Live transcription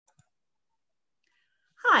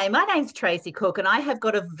Hi, my name's Tracy Cook, and I have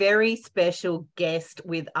got a very special guest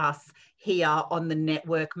with us here on the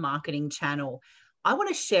Network Marketing Channel. I want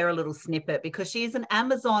to share a little snippet because she is an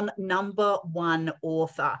Amazon #1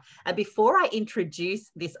 author. And before I introduce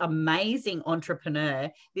this amazing entrepreneur,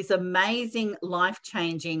 this amazing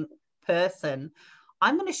life-changing person,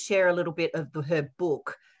 I'm going to share a little bit of her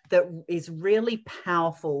book that is really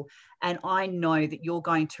powerful. And I know that you're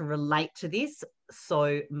going to relate to this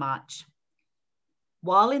so much.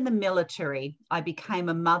 While in the military, I became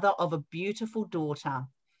a mother of a beautiful daughter.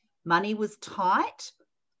 Money was tight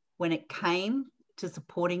when it came to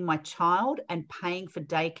supporting my child and paying for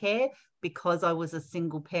daycare because I was a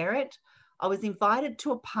single parent. I was invited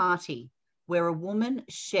to a party where a woman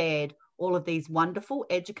shared all of these wonderful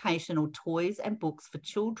educational toys and books for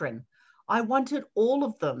children. I wanted all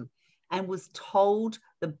of them and was told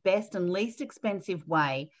the best and least expensive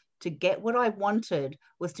way to get what I wanted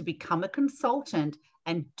was to become a consultant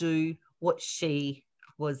and do what she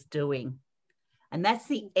was doing. And that's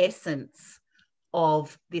the essence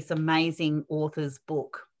of this amazing author's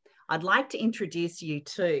book. I'd like to introduce you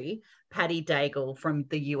to Patty Daigle from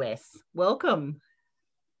the US. Welcome.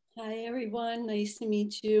 Hi, everyone. Nice to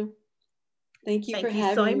meet you. Thank you for so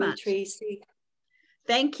having me, much. Tracy.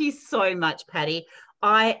 Thank you so much, Patty.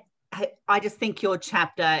 I just think your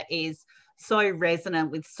chapter is so resonant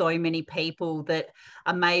with so many people that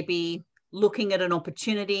are maybe looking at an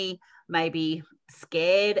opportunity, maybe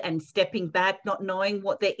scared and stepping back, not knowing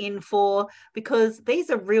what they're in for, because these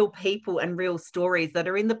are real people and real stories that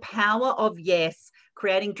are in the power of yes,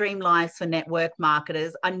 creating dream lives for network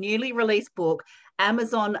marketers, a newly released book,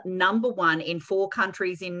 Amazon #1 in 4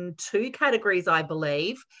 countries in 2 categories, I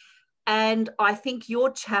believe. And I think your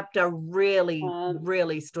chapter really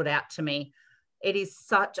stood out to me. It is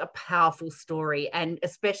such a powerful story, and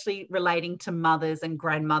especially relating to mothers and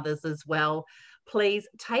grandmothers as well. Please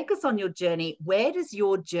take us on your journey. Where does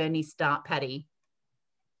your journey start, Patty?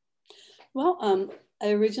 Well, I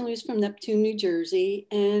originally was from Neptune, New Jersey,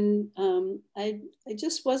 and I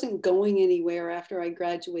just wasn't going anywhere after I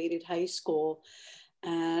graduated high school.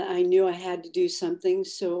 I knew I had to do something,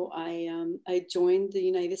 so I joined the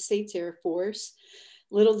United States Air Force.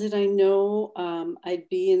 Little did I know I'd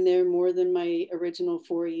be in there more than my original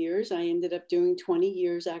 4 years. I ended up doing 20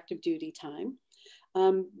 years active duty time.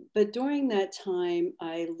 But during that time,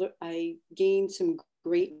 I gained some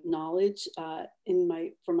great knowledge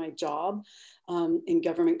for my job in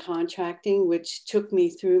government contracting, which took me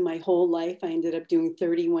through my whole life. I ended up doing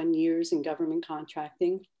 31 years in government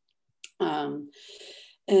contracting. But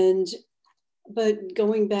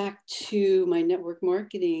going back to my network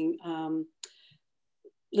marketing,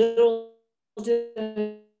 little did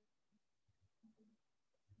I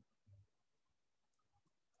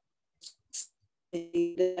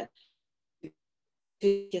say that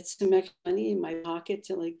to get some extra money in my pocket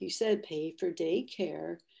to, like you said, pay for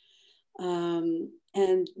daycare. And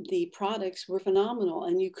the products were phenomenal,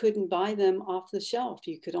 and you couldn't buy them off the shelf.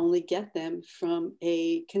 You could only get them from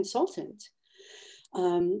a consultant.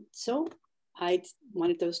 So I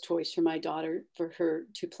wanted those toys for my daughter, for her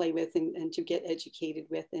to play with and to get educated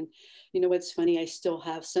with. And you know what's funny? I still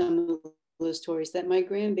have some of those toys that my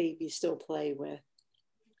grandbabies still play with.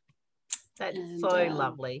 That's so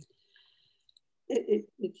lovely.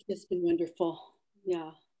 It's just been wonderful.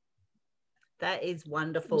 Yeah. That is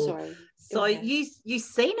wonderful. I'm sorry. So you've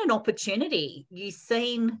seen an opportunity. You've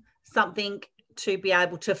seen something to be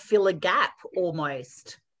able to fill a gap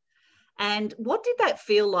almost. And what did that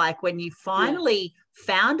feel like when you finally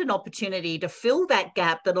found an opportunity to fill that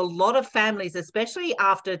gap that a lot of families, especially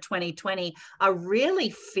after 2020, are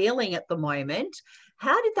really feeling at the moment?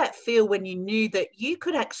 How did that feel when you knew that you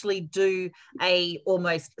could actually do a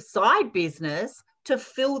almost side business to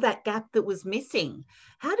fill that gap that was missing?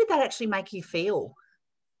 How did that actually make you feel?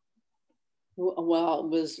 Well, it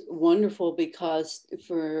was wonderful because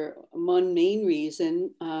for one main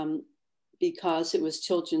reason, because it was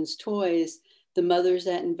children's toys, the mothers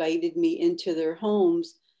that invited me into their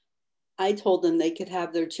homes, I told them they could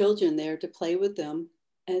have their children there to play with them.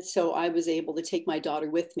 And so I was able to take my daughter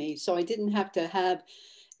with me. So I didn't have to have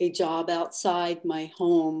a job outside my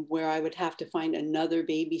home where I would have to find another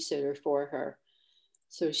babysitter for her.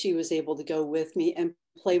 So she was able to go with me and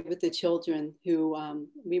play with the children who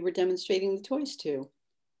we were demonstrating the toys to.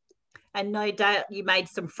 And no doubt you made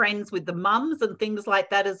some friends with the mums and things like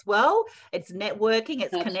that as well. It's networking,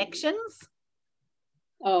 it's Absolutely. Connections.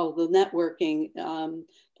 Oh, the networking.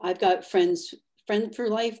 I've got friend for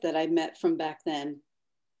life that I met from back then.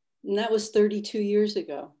 And that was 32 years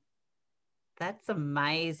ago. That's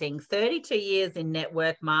amazing. 32 years in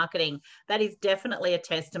network marketing. That is definitely a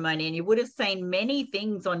testimony. And you would have seen many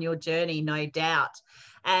things on your journey, no doubt.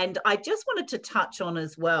 And I just wanted to touch on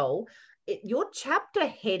as well your chapter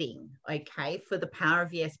heading, okay, for the Power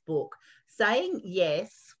of Yes book. Saying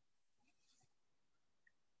yes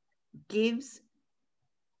gives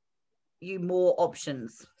you more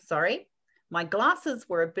options. Sorry, my glasses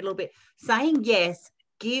were a little bit. Saying yes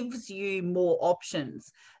gives you more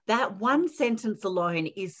options. That one sentence alone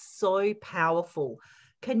is so powerful.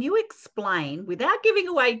 Can you explain, without giving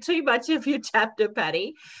away too much of your chapter,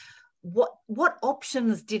 Patty, what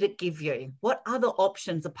options did it give you? What other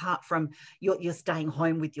options apart from you're staying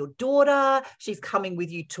home with your daughter, she's coming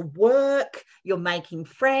with you to work, you're making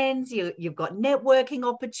friends, you've got networking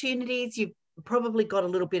opportunities, you've probably got a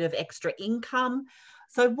little bit of extra income.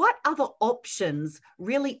 So what other options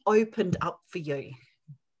really opened up for you?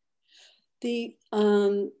 The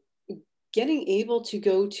getting able to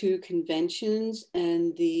go to conventions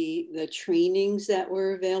and the trainings that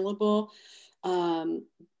were available.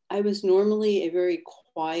 I was normally a very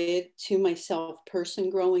quiet to myself person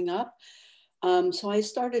growing up. So I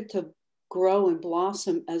started to grow and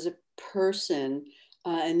blossom as a person,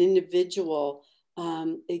 an individual.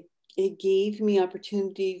 It gave me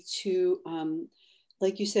opportunity to,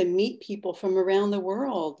 like you said, meet people from around the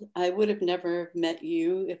world. I would have never met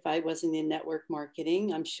you if I wasn't in network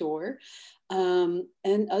marketing, I'm sure. And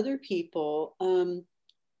other people.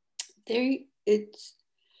 It's,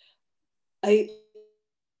 I,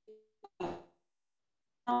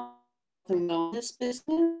 the wellness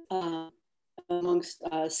business amongst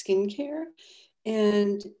skincare.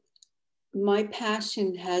 And my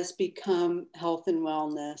passion has become health and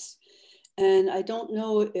wellness. And I don't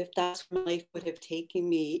know if that's where life would have taken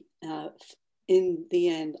me in the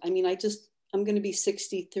end. I mean, I'm going to be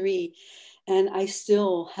 63 and I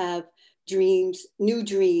still have dreams, new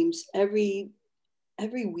dreams every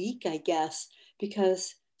week, I guess,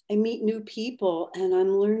 because I meet new people and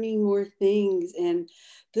I'm learning more things. And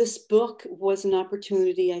this book was an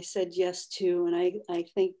opportunity I said yes to. And I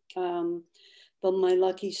think my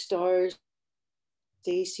lucky stars,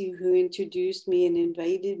 Stacy, who introduced me and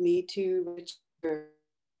invited me to register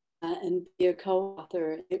and be a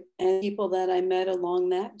co-author, and people that I met along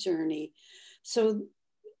that journey. So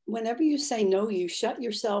whenever you say no, you shut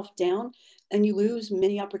yourself down and you lose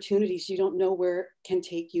many opportunities you don't know where can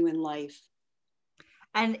take you in life.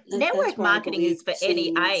 And network marketing is for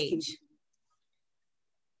any age.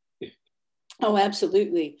 Oh,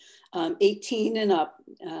 absolutely. 18 and up.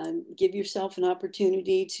 Give yourself an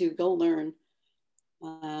opportunity to go learn.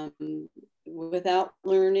 Without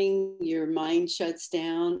learning, your mind shuts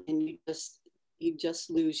down and you just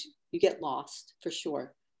lose, you get lost for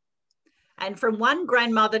sure. And from one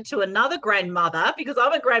grandmother to another grandmother, because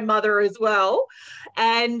I'm a grandmother as well.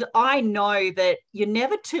 And I know that you're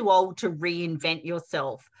never too old to reinvent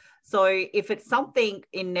yourself. So if it's something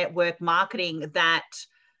in network marketing that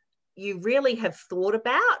you really have thought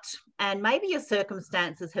about and maybe your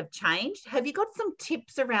circumstances have changed, have you got some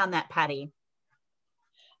tips around that, Patty?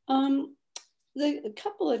 The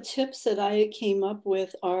couple of tips that I came up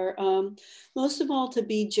with are, most of all, to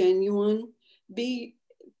be genuine, be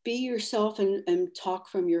yourself and talk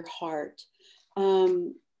from your heart.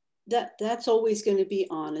 That's always going to be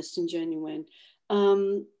honest and genuine.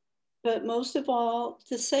 But most of all,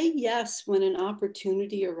 to say yes when an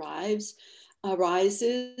opportunity arises,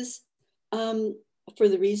 for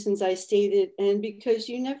the reasons I stated, and because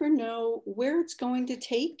you never know where it's going to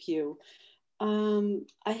take you.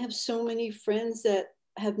 I have so many friends that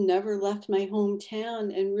have never left my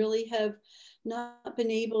hometown and really have not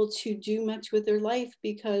been able to do much with their life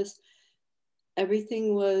because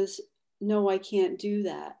everything was, no, I can't do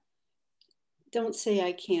that. Don't say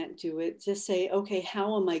I can't do it. Just say, okay,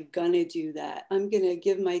 how am I going to do that? I'm going to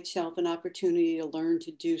give myself an opportunity to learn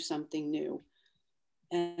to do something new.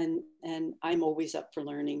 And I'm always up for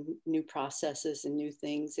learning new processes and new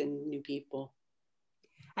things and new people.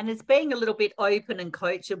 And it's being a little bit open and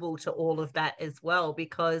coachable to all of that as well,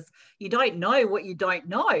 because you don't know what you don't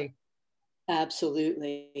know.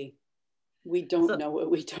 Absolutely. We don't know what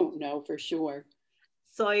we don't know for sure.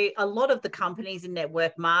 So a lot of the companies in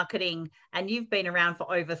network marketing, and you've been around for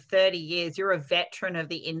over 30 years, you're a veteran of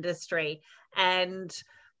the industry, and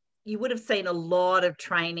you would have seen a lot of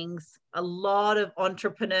trainings, a lot of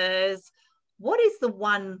entrepreneurs. What is the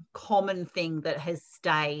one common thing that has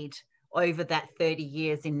stayed over that 30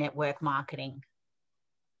 years in network marketing?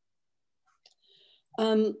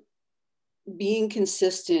 Being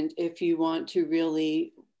consistent if you want to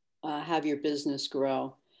really have your business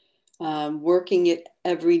grow. working it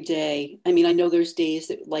every day. I mean, I know there's days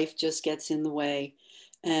that life just gets in the way,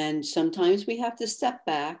 and sometimes we have to step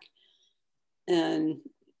back. And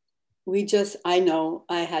I know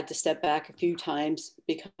I had to step back a few times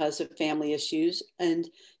because of family issues, and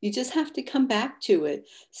you just have to come back to it.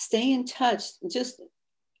 Stay in touch. Just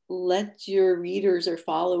let your readers or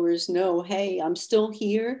followers know, hey, I'm still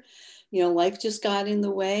here. You know, life just got in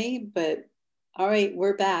the way, but all right,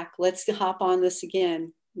 we're back. Let's hop on this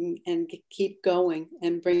again and keep going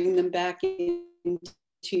and bring them back into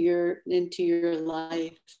your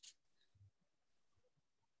life.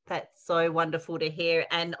 That's so wonderful to hear.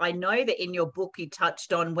 And I know that in your book, you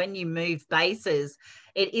touched on when you move bases,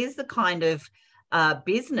 it is the kind of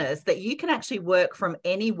business that you can actually work from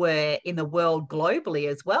anywhere in the world globally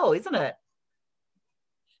as well, isn't it?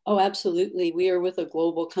 Oh, absolutely. We are with a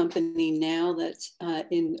global company now that's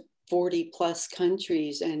in 40 plus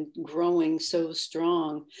countries and growing so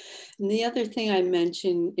strong. And the other thing I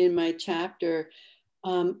mentioned in my chapter,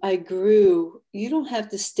 I grew. You don't have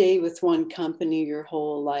to stay with one company your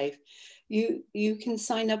whole life. You can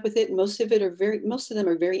sign up with it. Most of them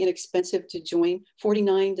are very inexpensive to join,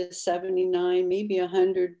 49 to 79, maybe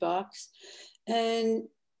 $100, and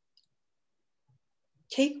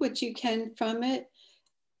take what you can from it.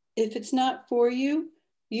 If it's not for you,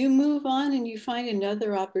 you move on and you find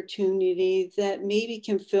another opportunity that maybe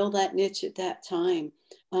can fill that niche at that time.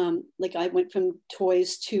 Like I went from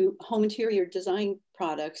toys to home interior design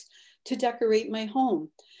products to decorate my home.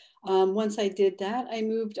 Once I did that, I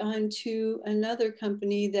moved on to another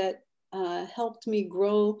company that helped me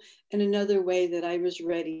grow in another way that I was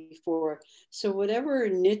ready for. So whatever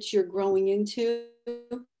niche you're growing into,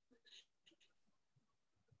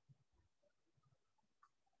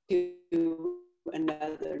 to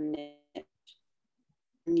another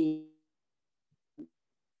niche.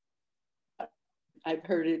 I've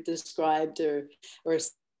heard it described or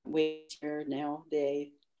here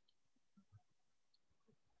nowadays.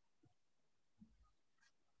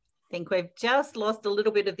 I think we've just lost a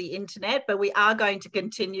little bit of the internet, but we are going to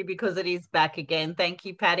continue because it is back again. Thank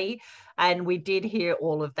you, Patty. And we did hear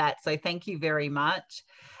all of that. So thank you very much.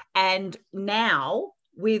 And now,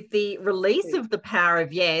 with the release of The Power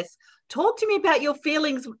of Yes, talk to me about your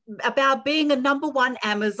feelings about being a #1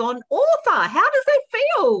 Amazon author. How does it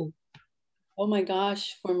feel? Oh my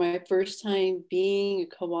gosh, for my first time being a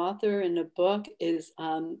co-author in a book is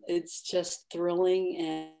it's just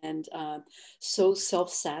thrilling and so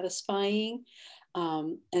self-satisfying.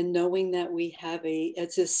 And knowing that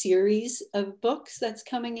it's a series of books that's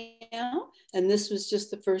coming out, and this was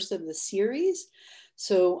just the first of the series.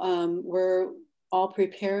 So we're all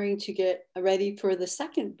preparing to get ready for the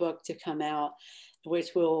second book to come out, which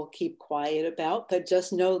we'll keep quiet about, but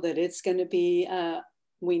just know that it's going to be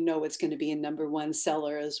we know it's going to be a #1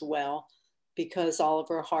 seller as well, because all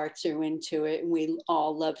of our hearts are into it and we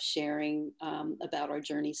all love sharing about our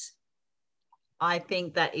journeys. I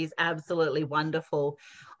think that is absolutely wonderful.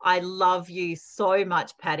 I love you so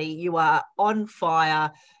much, Patty. You are on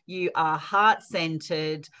fire. You are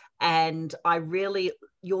heart-centered, and I really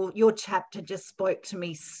your chapter just spoke to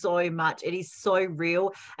me so much. It is so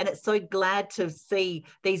real, and it's so glad to see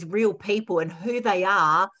these real people and who they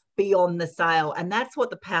are beyond the sale. And that's what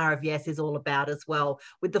The Power of Yes is all about as well.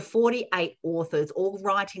 With the 48 authors all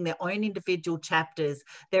writing their own individual chapters,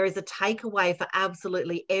 there is a takeaway for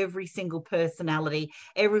absolutely every single personality,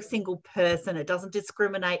 every single person. It doesn't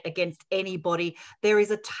discriminate against anybody. There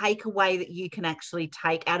is a takeaway that you can actually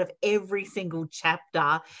take out of every single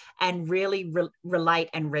chapter and really relate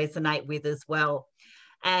and resonate with as well.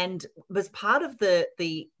 And as part of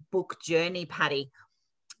the book journey, Patty,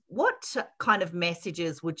 what kind of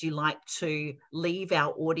messages would you like to leave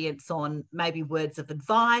our audience on? Maybe words of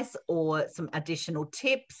advice or some additional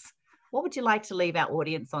tips? What would you like to leave our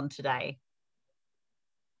audience on today?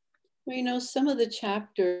 Well, you know, some of the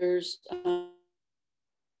chapters,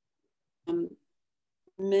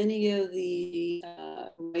 many of the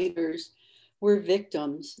writers were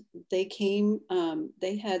victims. They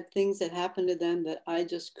had things that happened to them that I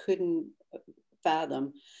just couldn't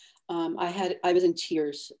fathom. I was in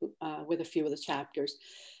tears with a few of the chapters,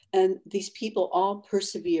 and these people all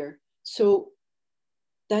persevere. So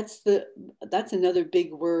that's another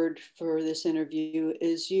big word for this interview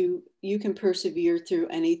is you can persevere through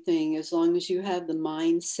anything as long as you have the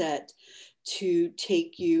mindset to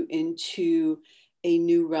take you into a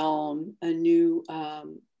new realm, to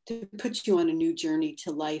put you on a new journey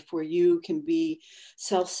to life where you can be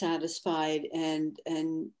self-satisfied and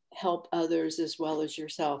help others as well as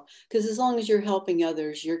yourself. Because as long as you're helping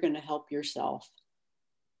others, you're going to help yourself.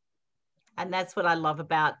 And that's what I love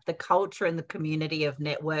about the culture and the community of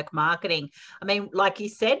network marketing. I mean, like you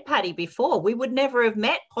said, Patty, before, we would never have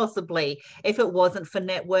met possibly if it wasn't for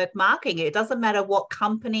network marketing. It doesn't matter what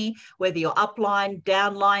company, whether you're upline,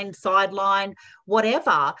 downline, sideline,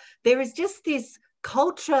 whatever, there is just this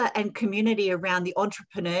culture and community around the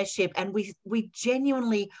entrepreneurship, and we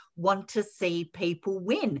genuinely want to see people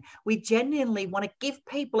win. We genuinely want to give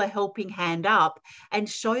people a helping hand up and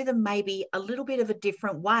show them maybe a little bit of a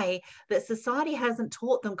different way that society hasn't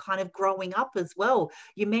taught them kind of growing up as well.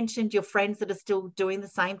 You mentioned your friends that are still doing the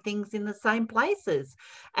same things in the same places,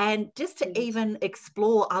 and just to even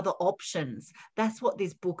explore other options. That's what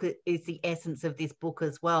this book is, the essence of this book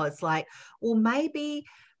as well. It's like, well, maybe,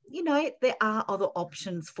 you know, there are other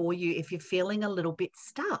options for you if you're feeling a little bit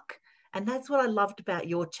stuck. And that's what I loved about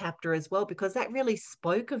your chapter as well, because that really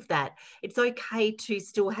spoke of that. It's okay to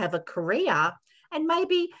still have a career and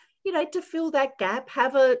maybe, you know, to fill that gap,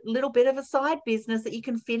 have a little bit of a side business that you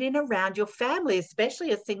can fit in around your family,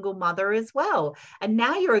 especially a single mother as well. And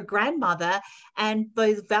now you're a grandmother, and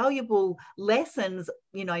those valuable lessons,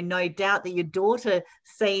 you know, no doubt that your daughter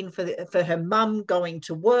seen for her mum going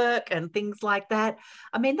to work and things like that.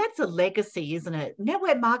 I mean, that's a legacy, isn't it?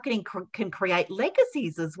 Network marketing can create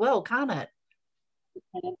legacies as well, can't it?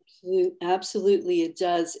 Absolutely, it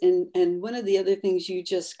does. And one of the other things you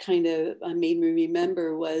just kind of made me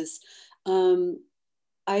remember was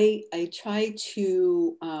I try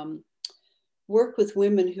to work with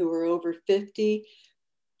women who are over 50.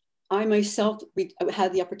 I myself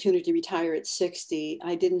had the opportunity to retire at 60.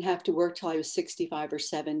 I didn't have to work till I was 65 or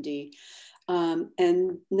 70.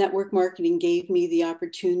 And network marketing gave me the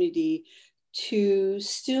opportunity to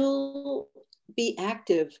still be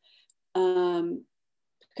active.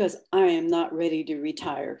 Because I am not ready to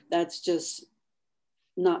retire. That's just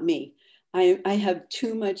not me. I have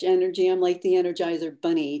too much energy. I'm like the Energizer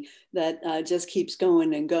bunny that just keeps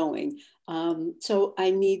going and going. So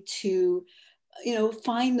I need to, you know,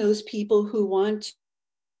 find those people who want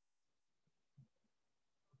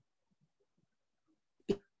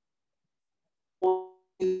to,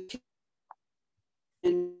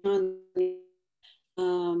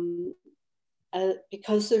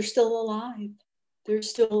 because they're still alive. They're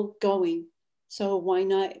still going. So why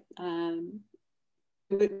not do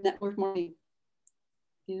it network marketing,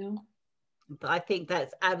 you know? I think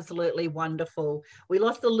that's absolutely wonderful. We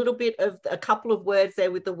lost a little bit of a couple of words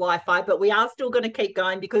there with the Wi-Fi, but we are still going to keep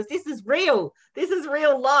going because this is real. This is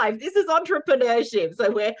real life. This is entrepreneurship.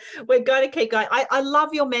 So we're going to keep going. I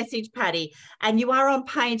love your message, Patty. And you are on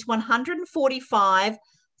page 145.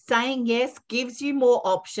 Saying yes gives you more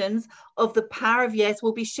options of the power of yes.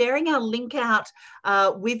 We'll be sharing our link out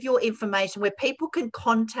with your information where people can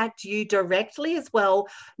contact you directly as well,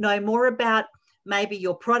 know more about maybe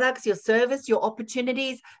your products, your service, your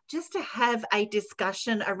opportunities, just to have a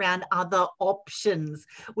discussion around other options,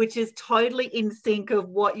 which is totally in sync of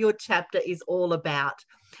what your chapter is all about.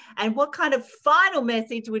 And what kind of final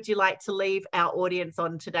message would you like to leave our audience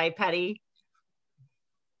on today, Patty?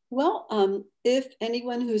 Well, if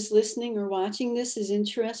anyone who's listening or watching this is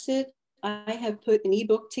interested, I have put an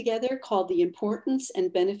ebook together called The Importance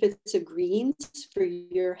and Benefits of Greens for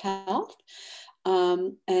Your Health.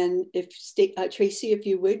 And if Tracy, if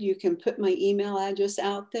you would, you can put my email address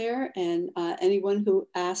out there, and anyone who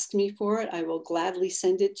asks me for it, I will gladly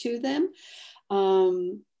send it to them.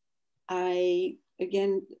 I,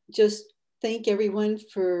 again, just thank everyone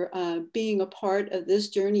for being a part of this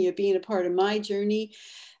journey, or being a part of my journey,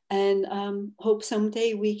 and hope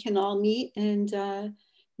someday we can all meet, and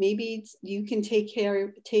maybe you can take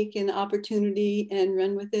an opportunity and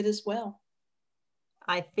run with it as well.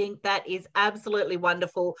 I think that is absolutely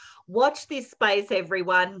wonderful. Watch this space,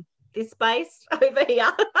 everyone. This space over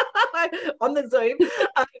here on the Zoom.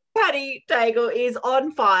 Patty Daigle is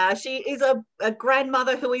on fire. She is a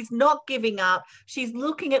grandmother who is not giving up. She's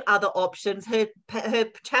looking at other options. Her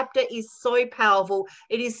chapter is so powerful.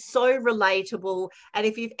 It is so relatable. And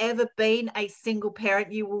if you've ever been a single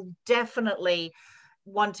parent, you will definitely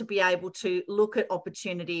want to be able to look at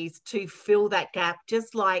opportunities to fill that gap,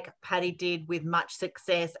 just like Patty did with much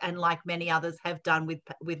success, and like many others have done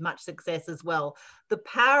with much success as well. The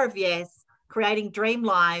power of yes, creating dream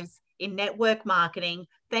lives in network marketing.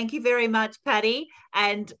 Thank you very much, Patty,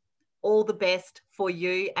 and all the best for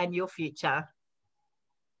you and your future.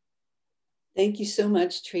 Thank you so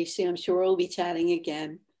much, Tracy. I'm sure we'll be chatting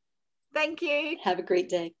again. Thank you. Have a great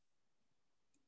day.